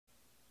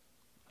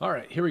All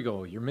right, here we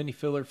go. Your mini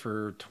filler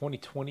for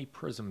 2020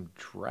 Prizm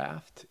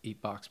Draft,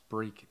 8-box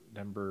break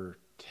number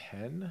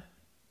 10.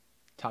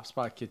 Top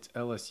spot gets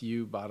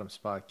LSU, bottom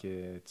spot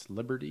gets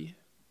Liberty.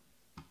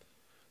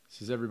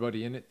 This is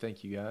everybody in it.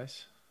 Thank you,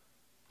 guys.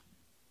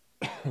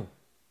 This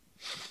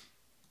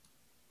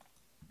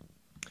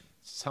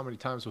is how many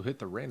times we'll hit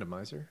the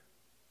randomizer.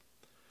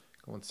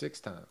 Going 6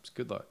 times.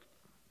 Good luck.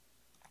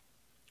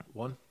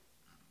 1,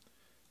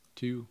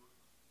 2,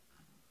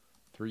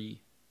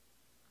 3,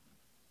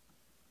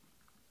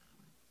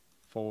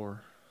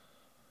 4,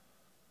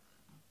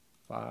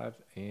 5,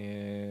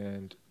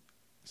 and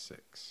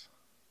 6.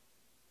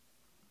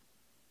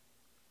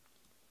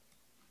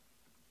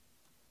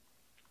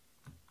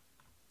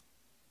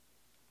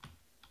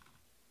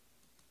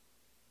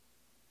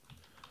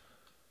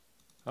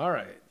 All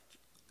right.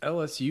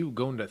 LSU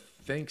going to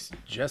Thanks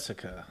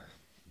Jessica.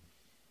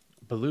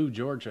 Blue,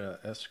 Georgia.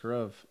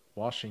 Escrove,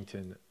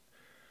 Washington.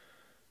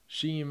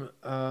 Sheem,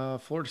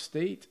 Florida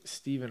State.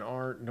 Stephen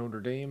R.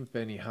 Notre Dame.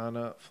 Benny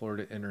Hanna,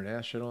 Florida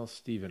International.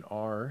 Stephen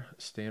R.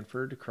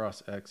 Stanford.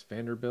 Cross X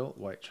Vanderbilt.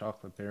 White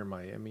Chocolate Bear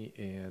Miami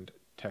and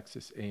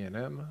Texas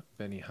A&M.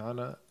 Benny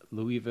Hanna,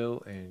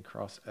 Louisville, and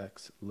Cross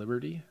X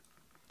Liberty.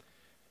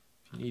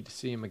 If you need to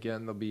see them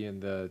again, they'll be in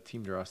the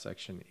team draw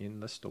section in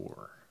the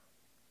store.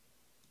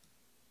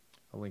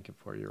 I'll link it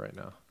for you right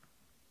now.